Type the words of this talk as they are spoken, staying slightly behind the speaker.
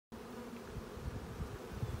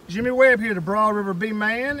Jimmy Webb here, the Broad River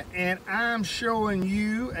Beeman, and I'm showing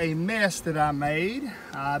you a mess that I made.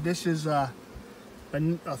 This is a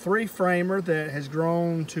 3-framer that has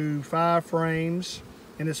grown to 5 frames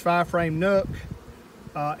in this 5-frame nook.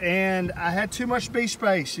 And I had too much bee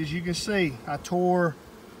space, as you can see. I tore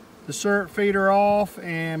the syrup feeder off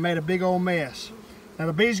and made a big old mess. Now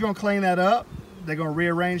the bees are going to clean that up. They're going to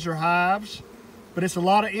rearrange their hives, but it's a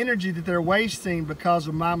lot of energy that they're wasting because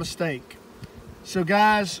of my mistake. So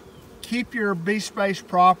guys, keep your bee space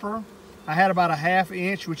proper. I had about a 1/2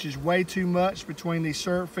 inch, which is way too much, between these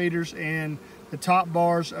syrup feeders and the top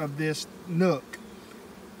bars of this nook.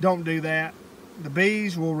 Don't do that. The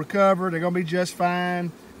bees will recover. They're going to be just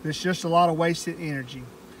fine. There's just a lot of wasted energy.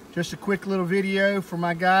 Just a quick little video for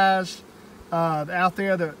my guys out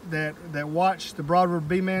there that watch the Broad River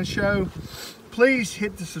Beeman show. Please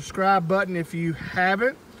hit the subscribe button if you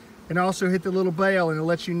haven't, and also hit the little bell and it'll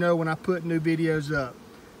let you know when I put new videos up.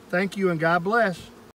 Thank you and God bless.